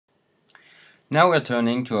Now we're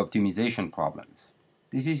turning to optimization problems.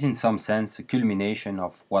 This is in some sense a culmination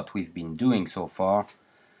of what we've been doing so far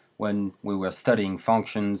when we were studying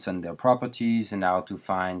functions and their properties and how to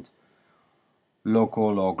find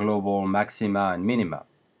local or global maxima and minima.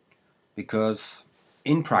 Because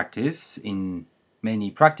in practice, in many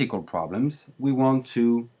practical problems, we want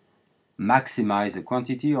to maximize a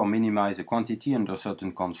quantity or minimize a quantity under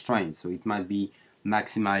certain constraints. So it might be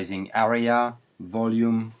maximizing area,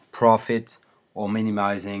 volume, profit, or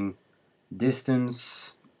minimizing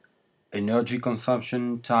distance, energy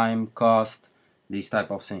consumption, time, cost, these type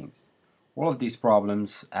of things. All of these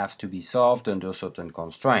problems have to be solved under certain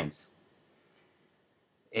constraints.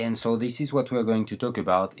 And so this is what we're going to talk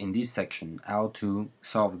about in this section, how to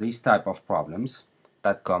solve these type of problems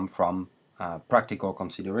that come from practical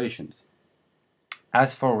considerations.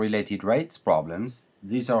 As for related rates problems,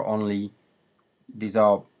 these are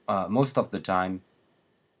most of the time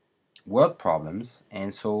word problems,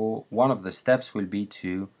 and so one of the steps will be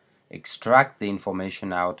to extract the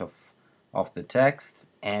information out of the text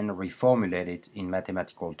and reformulate it in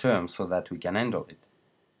mathematical terms so that we can handle it.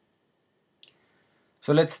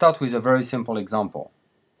 So let's start with a very simple example.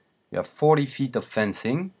 You have 40 feet of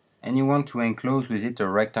fencing and you want to enclose with it a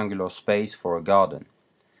rectangular space for a garden.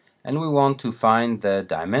 And we want to find the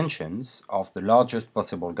dimensions of the largest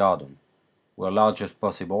possible garden, where largest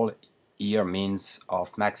possible here means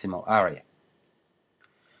of maximal area.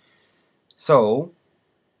 So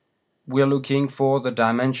we're looking for the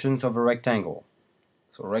dimensions of a rectangle.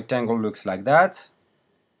 So a rectangle looks like that.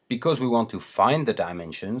 Because we want to find the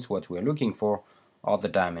dimensions, what we're looking for are the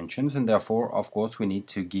dimensions, and therefore, of course, we need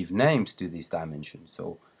to give names to these dimensions.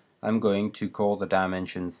 So I'm going to call the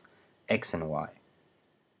dimensions x and y.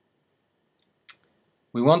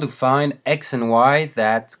 We want to find x and y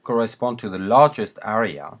that correspond to the largest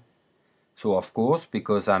area. So of course,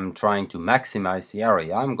 because I'm trying to maximize the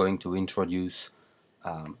area, I'm going to introduce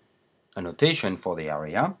a notation for the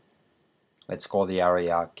area. Let's call the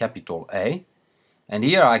area capital A. And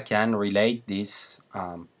here I can relate this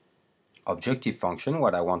objective function,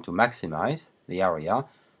 what I want to maximize, the area,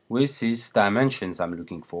 with these dimensions I'm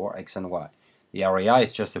looking for, x and y. The area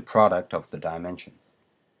is just a product of the dimensions.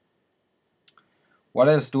 What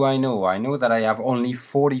else do I know? I know that I have only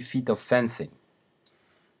 40 feet of fencing.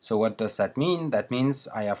 So what does that mean? That means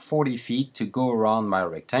I have 40 feet to go around my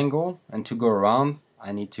rectangle, and to go around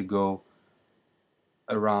I need to go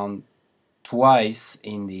around twice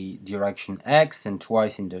in the direction x and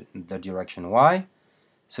twice in the direction y.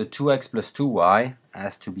 So 2x plus 2y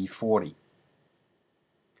has to be 40.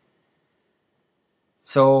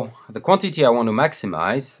 So the quantity I want to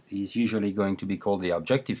maximize is usually going to be called the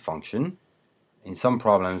objective function. In some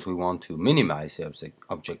problems we want to minimize the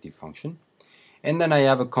objective function. And then I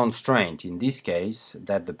have a constraint, in this case,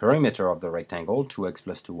 that the perimeter of the rectangle, 2x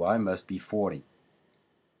plus 2y, must be 40.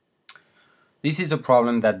 This is a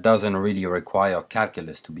problem that doesn't really require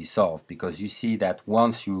calculus to be solved, because you see that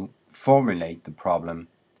once you formulate the problem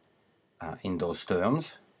in those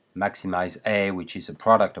terms, maximize a, which is a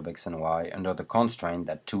product of x and y, under the constraint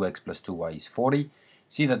that 2x plus 2y is 40,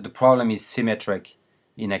 see that the problem is symmetric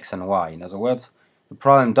in x and y. In other words, the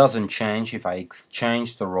problem doesn't change if I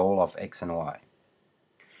exchange the role of x and y.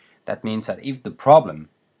 That means that if the problem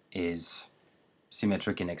is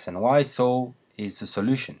symmetric in x and y, so is the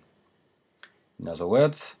solution. In other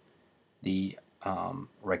words, the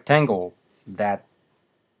rectangle that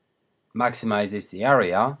maximizes the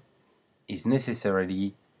area is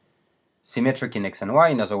necessarily symmetric in x and y.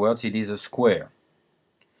 In other words, it is a square.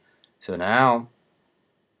 So now,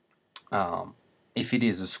 if it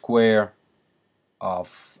is a square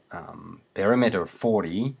of perimeter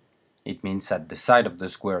 40, it means that the side of the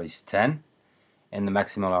square is 10 and the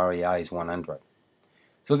maximal area is 100.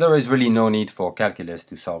 So there is really no need for calculus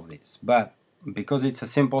to solve this, but because it's a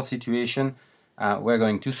simple situation, we're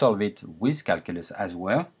going to solve it with calculus as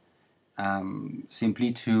well,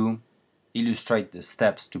 simply to illustrate the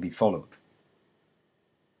steps to be followed.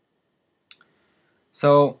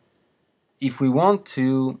 So if we want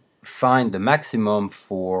to find the maximum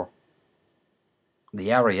for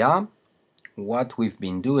the area, what we've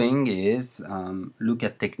been doing is look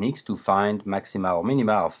at techniques to find maxima or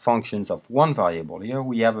minima of functions of one variable. Here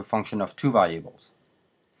we have a function of two variables.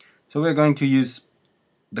 So we're going to use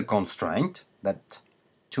the constraint that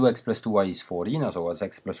 2x plus 2y is 40, in other words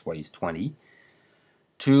x plus y is 20,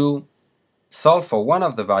 to solve for one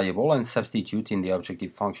of the variable and substitute in the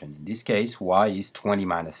objective function. In this case, y is 20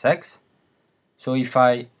 minus x. So if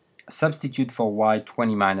I substitute for y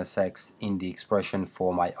 20 minus x in the expression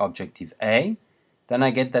for my objective a, then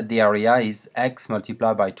I get that the area is x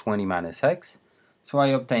multiplied by 20 minus x. So I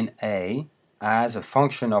obtain a as a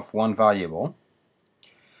function of one variable,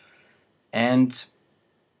 and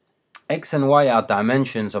x and y are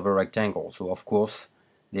dimensions of a rectangle, so of course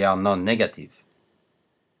they are non-negative.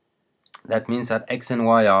 That means that x and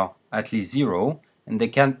y are at least 0, and they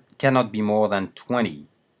cannot be more than 20,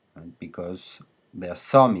 right, because their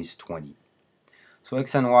sum is 20. So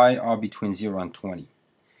x and y are between 0 and 20.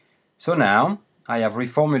 So now I have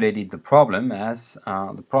reformulated the problem as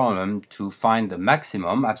the problem to find the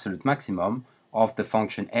maximum, absolute maximum, of the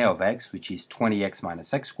function a of x, which is 20x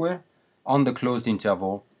minus x squared, on the closed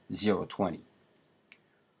interval 0, 20.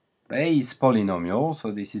 A is polynomial,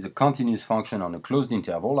 so this is a continuous function on a closed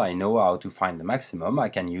interval. I know how to find the maximum. I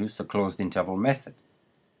can use the closed interval method.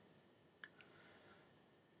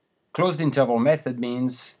 Closed interval method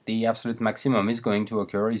means the absolute maximum is going to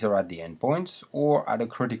occur either at the endpoints or at a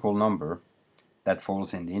critical number that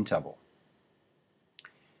falls in the interval.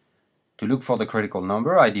 To look for the critical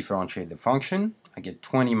number, I differentiate the function. I get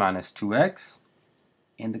 20 minus 2x,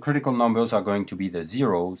 and the critical numbers are going to be the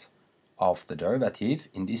zeros of the derivative.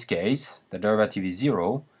 In this case, the derivative is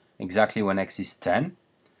 0 exactly when x is 10,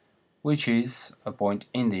 which is a point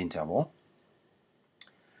in the interval.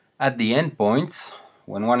 At the endpoints,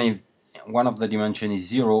 when one of the dimension is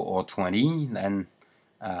 0 or 20, then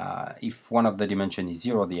if one of the dimension is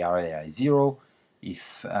 0, the area is 0.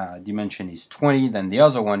 If dimension is 20, then the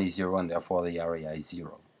other one is 0, and therefore the area is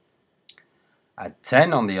 0. At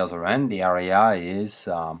 10, on the other end, the area is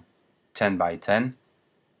 10 by 10,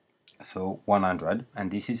 so 100,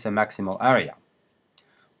 and this is a maximal area.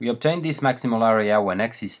 We obtain this maximal area when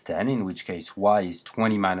x is 10, in which case y is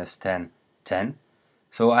 20 minus 10, 10.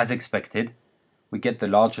 So as expected, we get the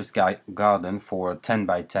largest garden for a 10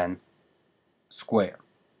 by 10 square.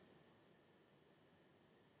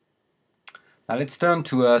 Now let's turn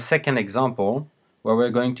to a second example where we're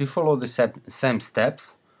going to follow the same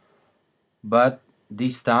steps, but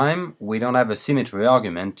this time we don't have a symmetry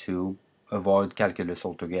argument to avoid calculus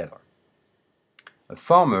altogether. A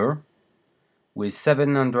farmer with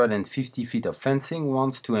 750 feet of fencing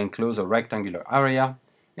wants to enclose a rectangular area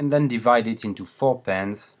and then divide it into 4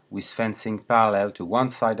 pens with fencing parallel to one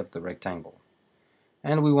side of the rectangle.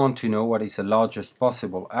 And we want to know what is the largest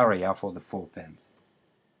possible area for the 4 pens.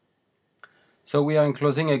 So we are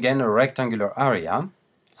enclosing again a rectangular area,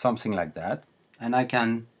 something like that, and I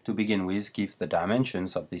can, to begin with, give the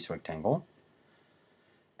dimensions of this rectangle.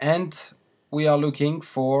 And we are looking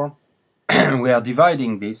for, we are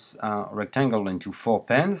dividing this rectangle into 4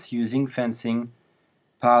 pens using fencing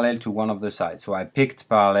parallel to one of the sides. So I picked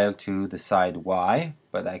parallel to the side Y,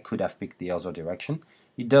 but I could have picked the other direction.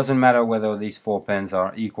 It doesn't matter whether these 4 pens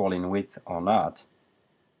are equal in width or not.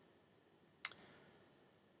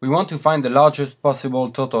 We want to find the largest possible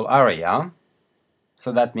total area,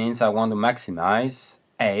 so that means I want to maximize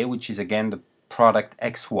A, which is again the product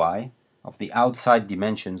xy of the outside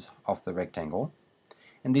dimensions of the rectangle,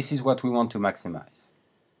 and this is what we want to maximize.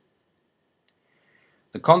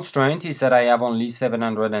 The constraint is that I have only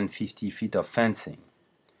 750 feet of fencing.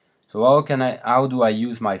 So how do I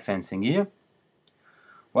use my fencing here?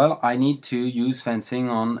 Well, I need to use fencing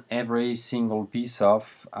on every single piece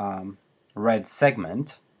of red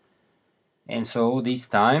segment. And so this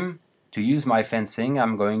time, to use my fencing,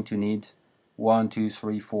 I'm going to need 1, 2,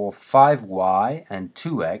 3, 4, 5y and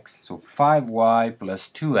 2x. So 5y plus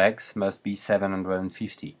 2x must be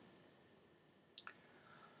 750.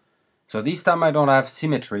 So this time I don't have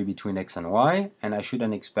symmetry between x and y, and I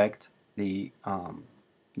shouldn't expect the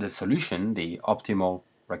solution, the optimal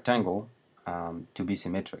rectangle, to be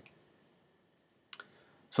symmetric.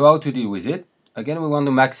 So how to deal with it? Again, we want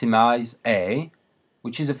to maximize A,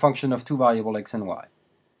 which is a function of 2 variables x and y.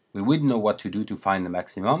 We would know what to do to find the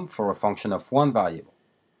maximum for a function of 1 variable.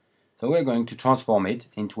 So we're going to transform it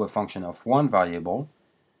into a function of 1 variable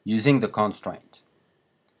using the constraint.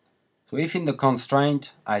 So if in the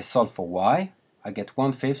constraint I solve for y, I get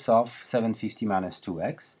 1/5 of 750 minus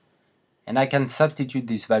 2x, and I can substitute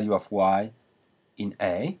this value of y in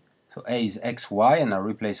A. So A is xy, and I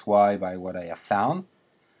replace y by what I have found.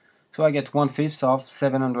 So I get 1/5 of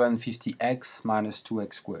 750x minus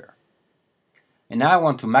 2x squared. And now I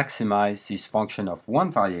want to maximize this function of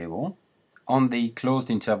 1 variable on the closed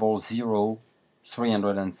interval 0,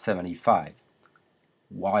 375.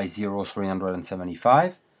 Why 0,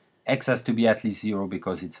 375? X has to be at least 0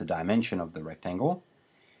 because it's a dimension of the rectangle.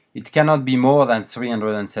 It cannot be more than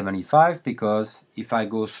 375 because if I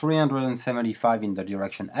go 375 in the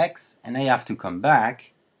direction x and I have to come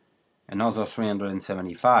back another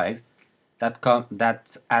 375,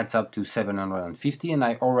 that adds up to 750, and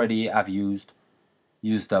I already have used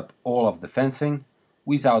up all of the fencing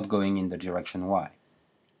without going in the direction y.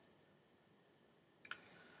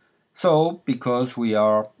 So, because we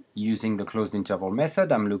are using the closed interval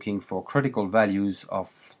method, I'm looking for critical values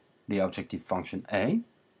of the objective function a.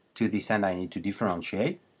 To this end, I need to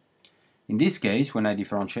differentiate. In this case, when I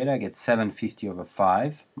differentiate, I get 750 over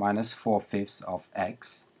 5 minus 4/5 of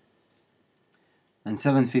x. And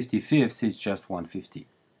 7/55 is just 150.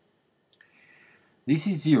 This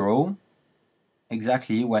is 0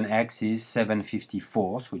 exactly when x is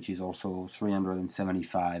 7/54, which is also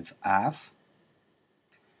 375 half.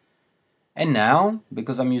 And now,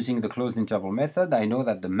 because I'm using the closed interval method, I know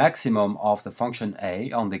that the maximum of the function a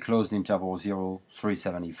on the closed interval 0,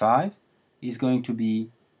 375 is going to be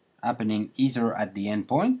happening either at the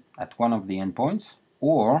endpoint, at one of the endpoints,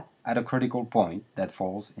 or at a critical point that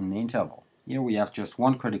falls in the interval. Here we have just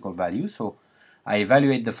one critical value, so I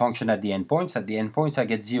evaluate the function at the endpoints. At the endpoints I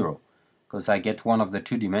get 0, because I get one of the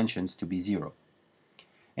two dimensions to be 0.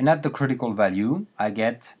 And at the critical value I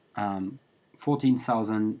get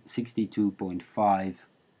 14,062.5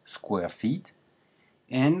 square feet,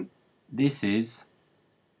 and this is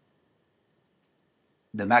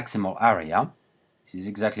the maximal area. This is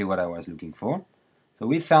exactly what I was looking for. So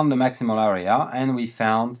we found the maximal area, and we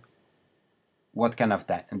found what kind of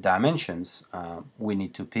dimensions we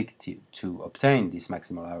need to pick to obtain this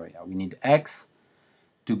maximal area. We need x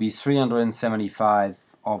to be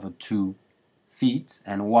 375 over 2 feet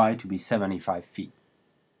and y to be 75 feet.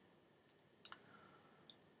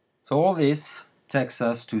 So all this takes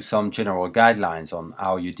us to some general guidelines on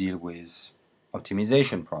how you deal with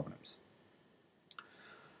optimization problems.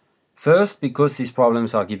 First, because these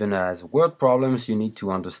problems are given as word problems, you need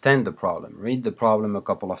to understand the problem. Read the problem a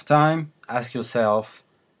couple of times, ask yourself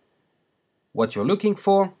what you're looking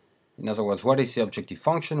for. In other words, what is the objective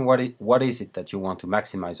function? What is it that you want to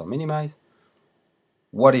maximize or minimize?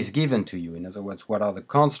 What is given to you? In other words, what are the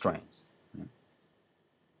constraints?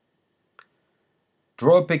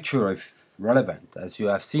 Draw a picture if relevant. As you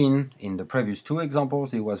have seen in the previous two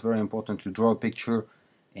examples, it was very important to draw a picture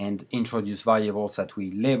and introduce variables that we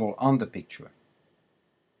label on the picture.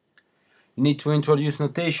 You need to introduce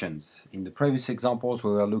notations. In the previous examples, we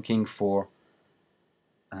were looking for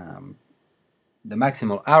the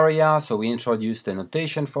maximal area, so we introduced a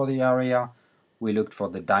notation for the area. We looked for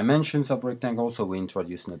the dimensions of rectangles, so we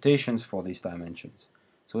introduced notations for these dimensions.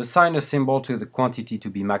 So assign a symbol to the quantity to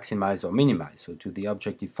be maximized or minimized, so to the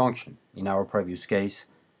objective function, in our previous case,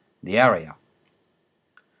 the area.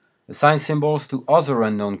 Assign symbols to other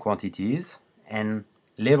unknown quantities and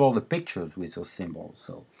label the pictures with those symbols.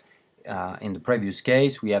 So in the previous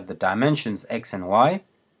case, we had the dimensions x and y,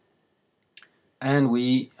 and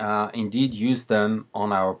we indeed used them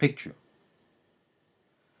on our picture.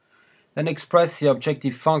 Then express the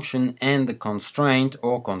objective function and the constraint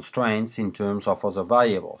or constraints in terms of other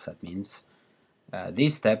variables. That means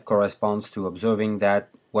this step corresponds to observing that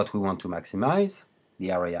what we want to maximize,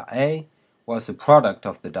 the area A, was a product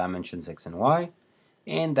of the dimensions x and y,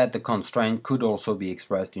 and that the constraint could also be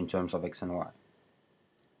expressed in terms of x and y.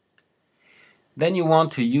 Then you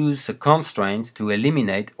want to use the constraints to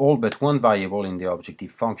eliminate all but one variable in the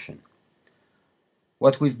objective function.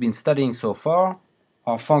 What we've been studying so far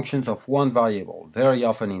are functions of one variable. Very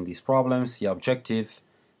often in these problems, the objective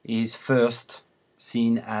is first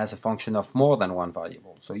seen as a function of more than one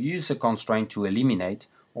variable. So use a constraint to eliminate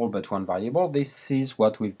all but one variable. This is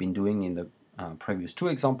what we've been doing in the previous two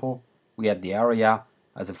examples. We had the area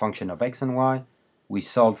as a function of x and y. We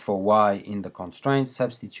solved for y in the constraint,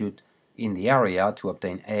 substitute in the area to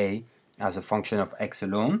obtain a as a function of x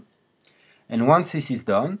alone. And once this is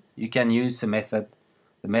done, you can use the methods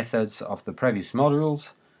of the previous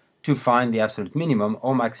modules to find the absolute minimum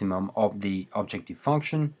or maximum of the objective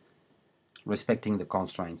function, respecting the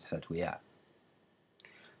constraints that we have.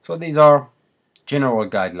 So these are general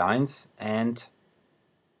guidelines, and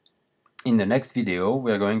in the next video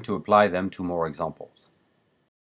we are going to apply them to more examples.